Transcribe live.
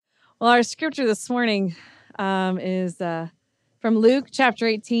Well, our scripture this morning is from Luke chapter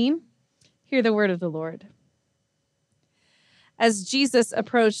 18. Hear the word of the Lord. As Jesus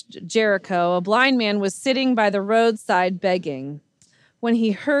approached Jericho, a blind man was sitting by the roadside begging. When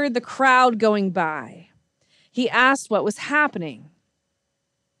he heard the crowd going by, he asked what was happening.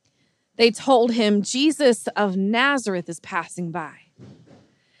 They told him, Jesus of Nazareth is passing by.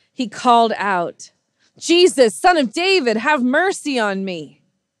 He called out, Jesus, Son of David, have mercy on me.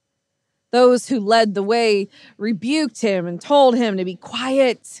 Those who led the way rebuked him and told him to be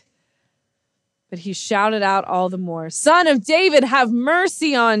quiet. But he shouted out all the more, Son of David, have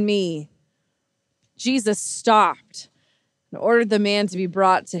mercy on me. Jesus stopped and ordered the man to be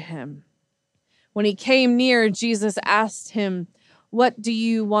brought to him. When he came near, Jesus asked him, What do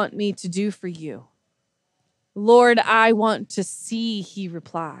you want me to do for you? Lord, I want to see, he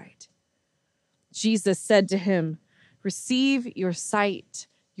replied. Jesus said to him, Receive your sight.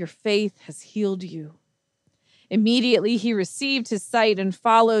 Your faith has healed you. Immediately he received his sight and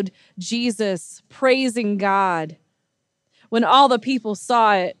followed Jesus, praising God. When all the people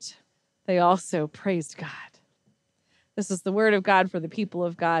saw it, they also praised God. This is the word of God for the people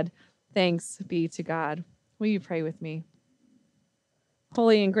of God. Thanks be to God. Will you pray with me?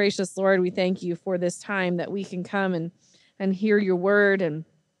 Holy and gracious Lord, we thank you for this time that we can come and hear your word and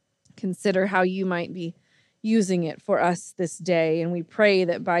consider how you might be using it for us this day. And we pray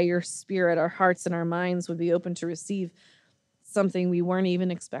that by your Spirit, our hearts and our minds would be open to receive something we weren't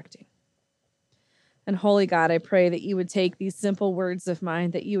even expecting. And holy God, I pray that you would take these simple words of mine,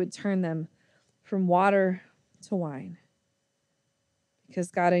 that you would turn them from water to wine.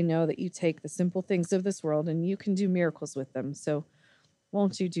 Because God, I know that you take the simple things of this world and you can do miracles with them. So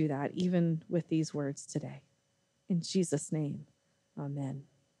won't you do that even with these words today? In Jesus' name, amen.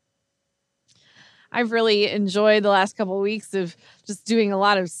 I've really enjoyed the last couple of weeks of just doing a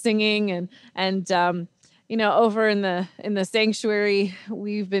lot of singing and over in the sanctuary,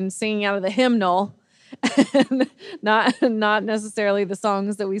 we've been singing out of the hymnal, and not necessarily the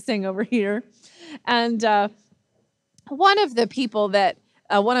songs that we sing over here. And one of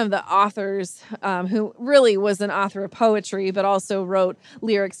the authors who really was an author of poetry, but also wrote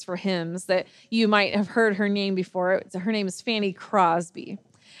lyrics for hymns that you might have heard her name before. Her name is Fanny Crosby.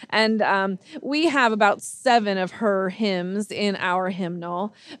 And we have about 7 of her hymns in our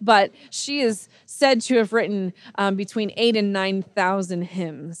hymnal, but she is said to have written between 8,000 and 9,000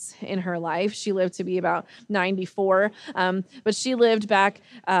 hymns in her life. She lived to be about 94, but she lived back,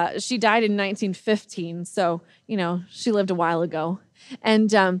 she died in 1915, so, she lived a while ago.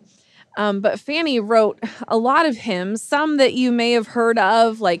 And but Fanny wrote a lot of hymns, some that you may have heard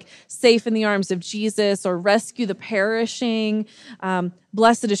of, like Safe in the Arms of Jesus or Rescue the Perishing,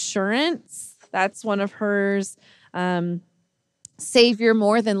 Blessed Assurance, that's one of hers, Savior,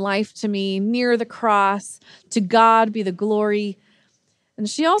 More Than Life to Me, Near the Cross, To God Be the Glory. And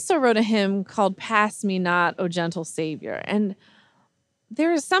she also wrote a hymn called Pass Me Not, O Gentle Savior. And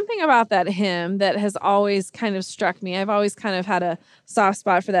there is something about that hymn that has always kind of struck me. I've always kind of had a soft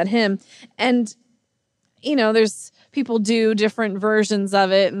spot for that hymn. And, there's people do different versions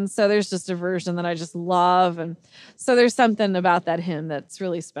of it. And so there's just a version that I just love. And so there's something about that hymn that's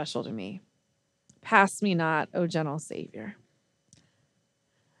really special to me. Pass me not, O gentle Savior.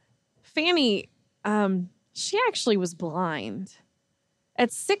 Fanny, she actually was blind.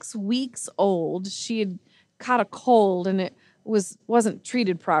 At 6 weeks old, she had caught a cold and it wasn't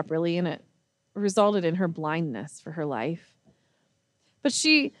treated properly, and it resulted in her blindness for her life. But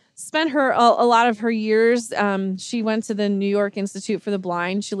she spent a lot of her years. She went to the New York Institute for the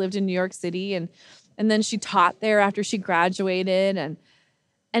Blind. She lived in New York City, and then she taught there after she graduated. And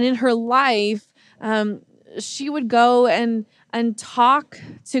in her life, she would go and talk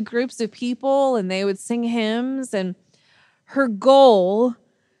to groups of people, and they would sing hymns. And her goal,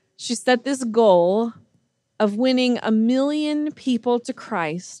 she set this goal of winning 1 million people to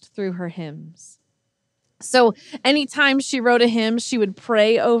Christ through her hymns. So anytime she wrote a hymn, she would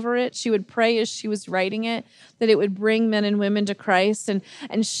pray over it. She would pray as she was writing it, that it would bring men and women to Christ.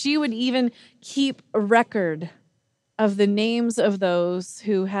 And she would even keep a record of the names of those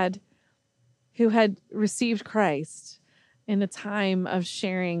who had received Christ in a time of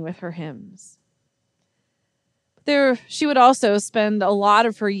sharing with her hymns. She would also spend a lot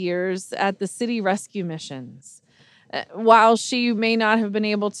of her years at the city rescue missions. While she may not have been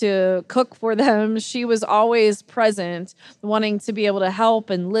able to cook for them, she was always present, wanting to be able to help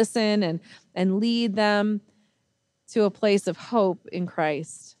and listen and lead them to a place of hope in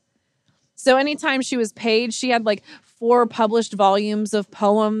Christ. So anytime she was paid, she had like 4 published volumes of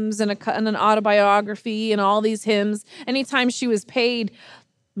poems and an autobiography and all these hymns. Anytime she was paid,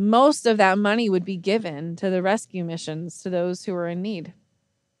 most of that money would be given to the rescue missions to those who were in need.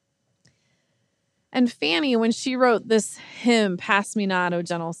 And Fanny, when she wrote this hymn, Pass Me Not, O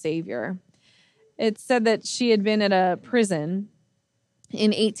Gentle Savior, it said that she had been at a prison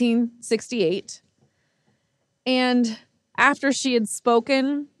in 1868. And after she had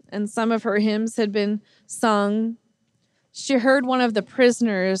spoken and some of her hymns had been sung, she heard one of the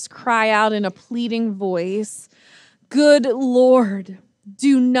prisoners cry out in a pleading voice, "Good Lord,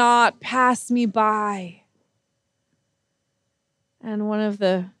 do not pass me by." And one of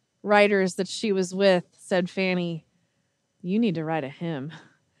the writers that she was with said, "Fanny, you need to write a hymn.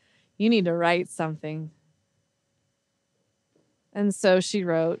 You need to write something." And so she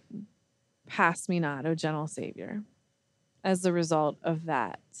wrote, "Pass me not, O gentle Savior," as the result of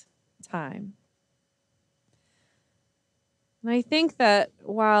that time. And I think that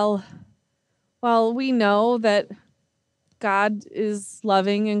while we know that God is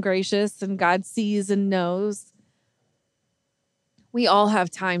loving and gracious and God sees and knows, we all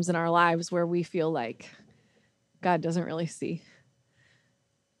have times in our lives where we feel like God doesn't really see.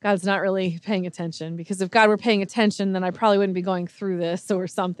 God's not really paying attention, because if God were paying attention, then I probably wouldn't be going through this or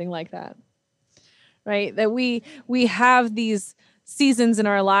something like that. Right? That we have these seasons in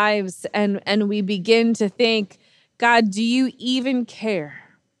our lives and we begin to think, God, do you even care?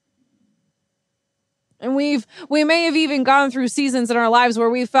 And we may have even gone through seasons in our lives where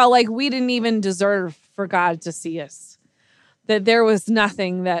we felt like we didn't even deserve for God to see us. That there was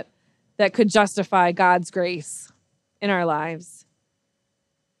nothing that could justify God's grace in our lives.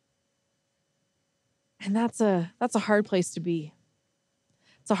 And that's a hard place to be.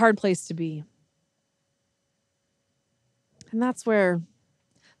 It's a hard place to be. And that's where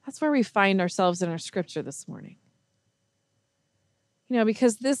we find ourselves in our scripture this morning.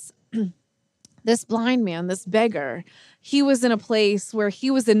 Because this blind man, this beggar, he was in a place where he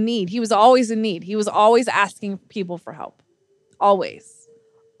was in need. He was always in need. He was always asking people for help. Always.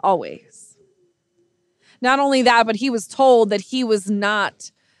 Always. Not only that, but he was told that he was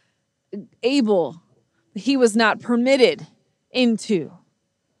not able, he was not permitted into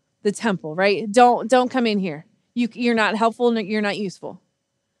the temple, right? Don't come in here. You're not helpful, you're not useful.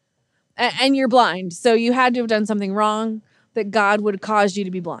 And you're blind. So you had to have done something wrong that God would cause you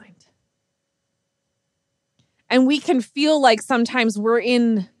to be blind. And we can feel like sometimes we're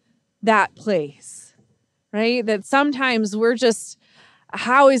in that place, right? That sometimes we're just,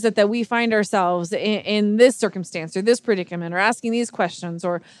 how is it that we find ourselves in this circumstance or this predicament or asking these questions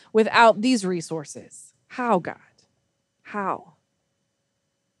or without these resources? How, God? How?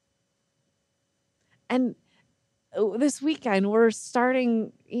 And this weekend, we're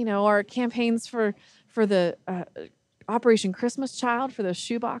starting, our campaigns for the Operation Christmas Child, for those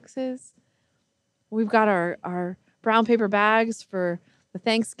shoe boxes. We've got our brown paper bags for the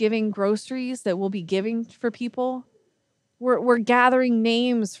Thanksgiving groceries that we'll be giving for people. We're gathering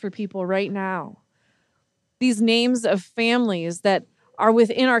names for people right now. These names of families that are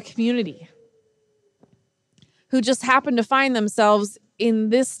within our community who just happen to find themselves in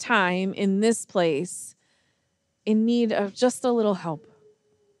this time, in this place, in need of just a little help.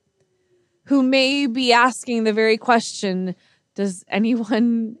 Who may be asking the very question, does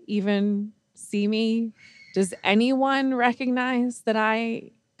anyone even see me? Does anyone recognize that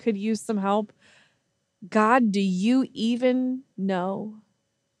I could use some help? God, do you even know?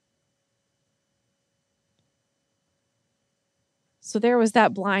 So there was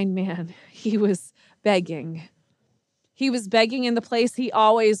that blind man. He was begging. He was begging in the place he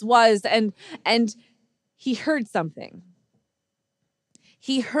always was. And he heard something.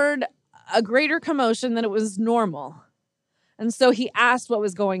 He heard a greater commotion than it was normal. And so he asked what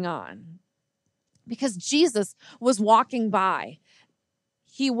was going on. Because Jesus was walking by.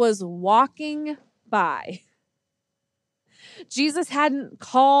 He was walking by. Jesus hadn't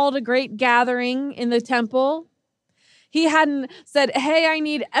called a great gathering in the temple. He hadn't said, hey, I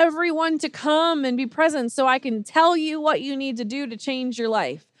need everyone to come and be present so I can tell you what you need to do to change your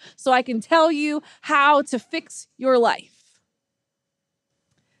life. So I can tell you how to fix your life.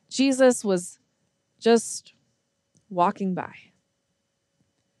 Jesus was just walking by.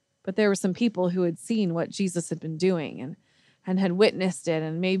 But there were some people who had seen what Jesus had been doing and had witnessed it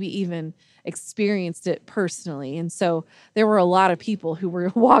and maybe even experienced it personally. And so there were a lot of people who were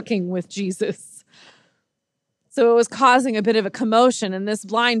walking with Jesus. So it was causing a bit of a commotion. And this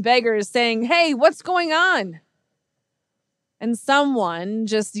blind beggar is saying, hey, what's going on? And someone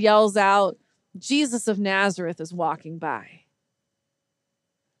just yells out, Jesus of Nazareth is walking by.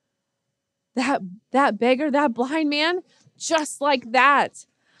 That beggar, that blind man, just like that,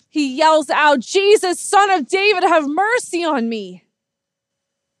 he yells out, Jesus, Son of David, have mercy on me.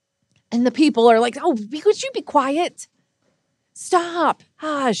 And the people are like, oh, would you be quiet? Stop.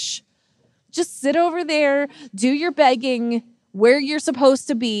 Hush. Just sit over there, do your begging where you're supposed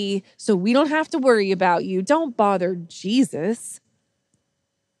to be so we don't have to worry about you. Don't bother Jesus.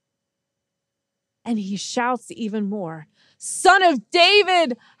 And he shouts even more, Son of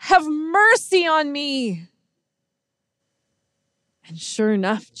David, have mercy on me. And sure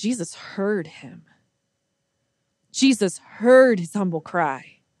enough, Jesus heard him. Jesus heard his humble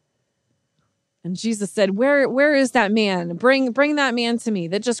cry. And Jesus said, where is that man? Bring that man to me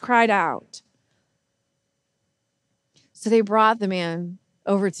that just cried out. So they brought the man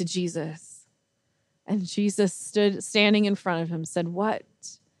over to Jesus. And Jesus stood standing in front of him, said, what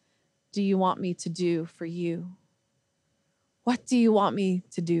do you want me to do for you? What do you want me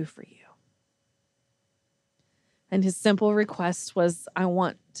to do for you? And his simple request was, I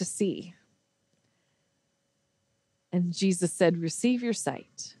want to see. And Jesus said, receive your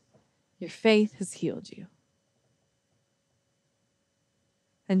sight. Your faith has healed you.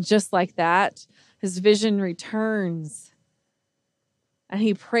 And just like that, his vision returns. And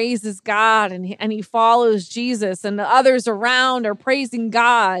he praises God and he follows Jesus. And the others around are praising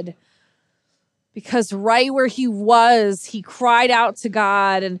God. Because right where he was, he cried out to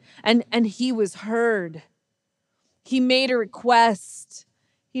God and he was heard. He made a request.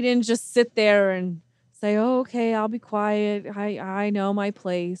 He didn't just sit there and say, oh, okay, I'll be quiet. I know my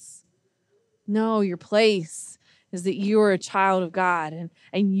place. No, your place is that you are a child of God,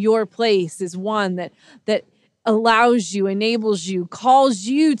 and your place is one that allows you, enables you, calls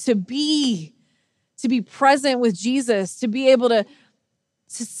you to be present with Jesus, to be able to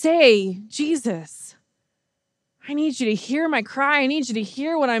say, Jesus, I need you to hear my cry. I need you to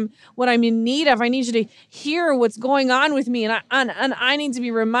hear what I'm in need of. I need you to hear what's going on with me, and I need to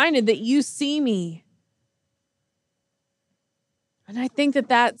be reminded that you see me. And I think that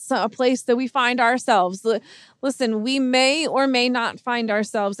that's a place that we find ourselves. Listen, we may or may not find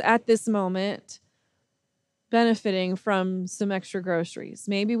ourselves at this moment benefiting from some extra groceries.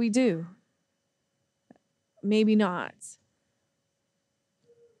 Maybe we do. Maybe not.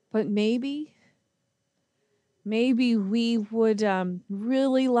 But maybe we would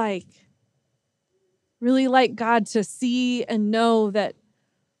really like God to see and know that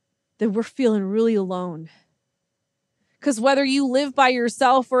we're feeling really alone. Because whether you live by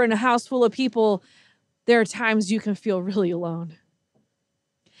yourself or in a house full of people, there are times you can feel really alone.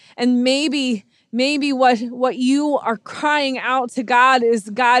 And maybe what you are crying out to God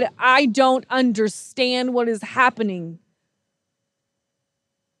is, God, I don't understand what is happening.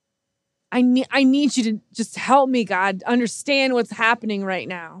 I need you to just help me, God, understand what's happening right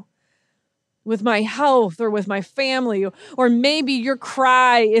now with my health or with my family. Or maybe your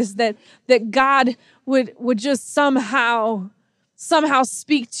cry is that God would just somehow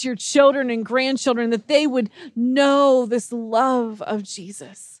speak to your children and grandchildren, that they would know this love of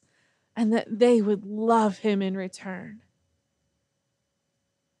Jesus and that they would love him in return.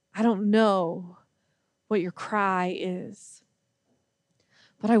 I don't know what your cry is,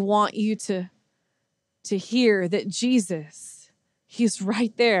 but I want you to hear that Jesus, he's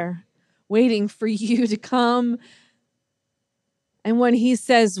right there waiting for you to come. And when he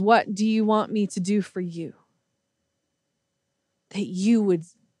says, what do you want me to do for you? That you would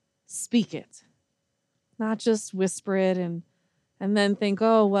speak it, not just whisper it and then think,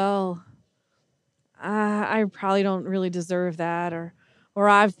 oh, well, I probably don't really deserve that, or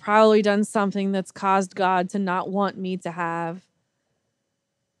I've probably done something that's caused God to not want me to have.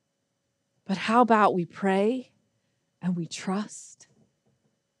 But how about we pray and we trust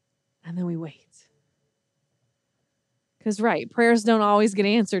and then we wait? Because, right, prayers don't always get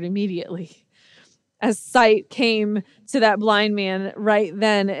answered immediately. As sight came to that blind man right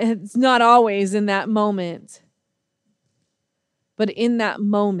then, it's not always in that moment. But in that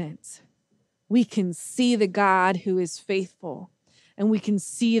moment, we can see the God who is faithful, and we can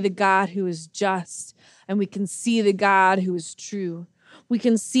see the God who is just, and we can see the God who is true. We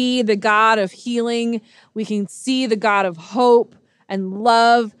can see the God of healing. We can see the God of hope and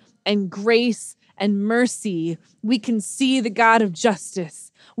love and grace and mercy. We can see the God of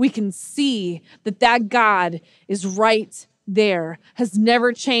justice. We can see that God is right there, has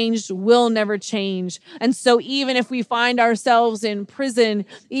never changed, will never change. And so even if we find ourselves in prison,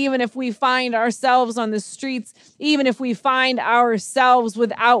 even if we find ourselves on the streets, even if we find ourselves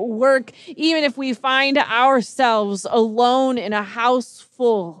without work, even if we find ourselves alone in a house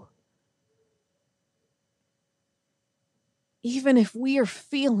full, even if we are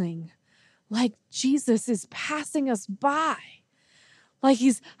feeling like Jesus is passing us by, like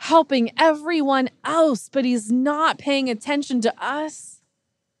he's helping everyone else, but he's not paying attention to us,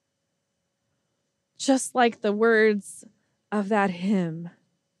 just like the words of that hymn.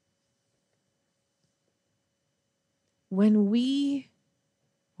 When we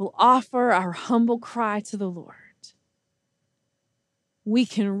will offer our humble cry to the Lord, we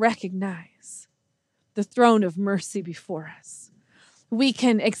can recognize the throne of mercy before us. We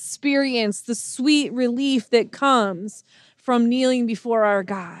can experience the sweet relief that comes from kneeling before our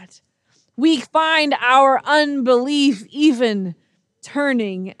God. We find our unbelief even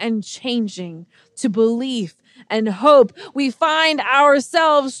turning and changing to belief and hope. We find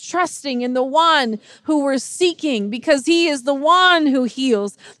ourselves trusting in the one who we're seeking because he is the one who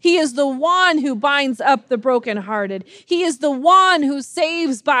heals. He is the one who binds up the brokenhearted. He is the one who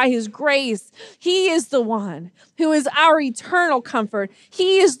saves by his grace. He is the one who is our eternal comfort.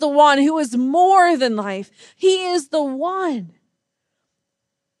 He is the one who is more than life. He is the one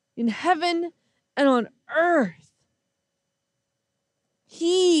in heaven and on earth.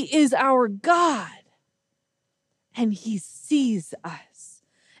 He is our God, and he sees us,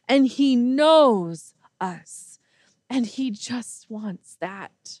 and he knows us, and he just wants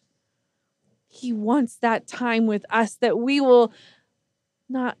that. He wants that time with us that we will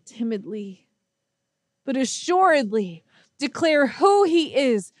not timidly, but assuredly declare who he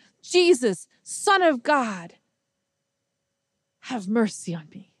is, Jesus, Son of God. Have mercy on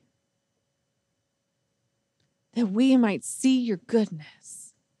me, that we might see your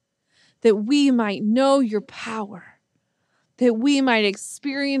goodness, that we might know your power, that we might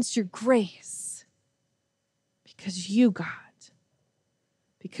experience your grace, because you, God,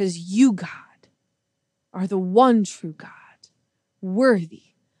 are the one true God, worthy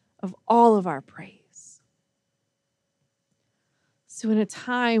of all of our praise. So in a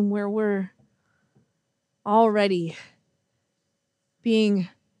time where we're already being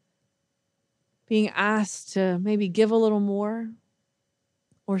asked to maybe give a little more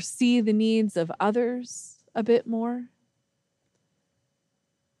or see the needs of others a bit more,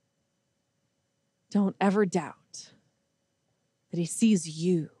 don't ever doubt that he sees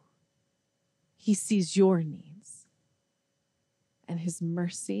you. He sees your needs. And his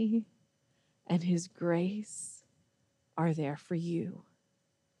mercy and his grace are there for you.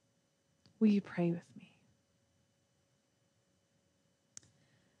 Will you pray with me?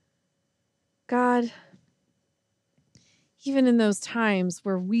 God, even in those times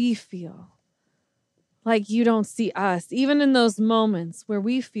where we feel like you don't see us, even in those moments where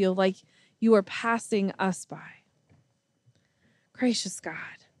we feel like you are passing us by, gracious God,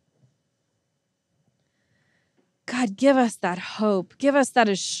 give us that hope. Give us that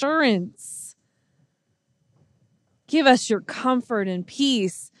assurance. Give us your comfort and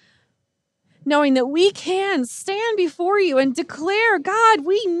peace, knowing that we can stand before you and declare, God,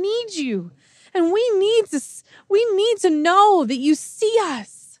 we need you. And we need to know that you see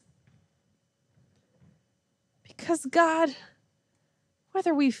us. Because God,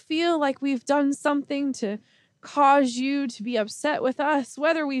 whether we feel like we've done something to cause you to be upset with us,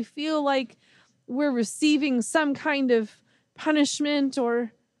 whether we feel like we're receiving some kind of punishment,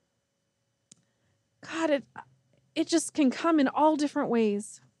 or God, it just can come in all different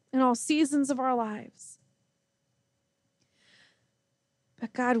ways, in all seasons of our lives.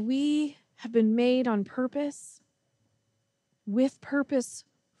 But God, we have been made on purpose, with purpose,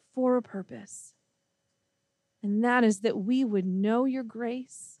 for a purpose. And that is that we would know your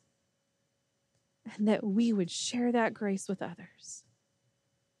grace and that we would share that grace with others.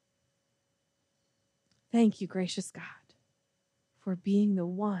 Thank you, gracious God, for being the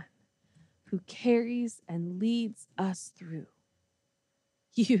one who carries and leads us through.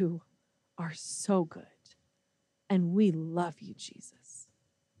 You are so good, and we love you, Jesus.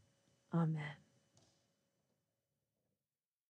 Amen.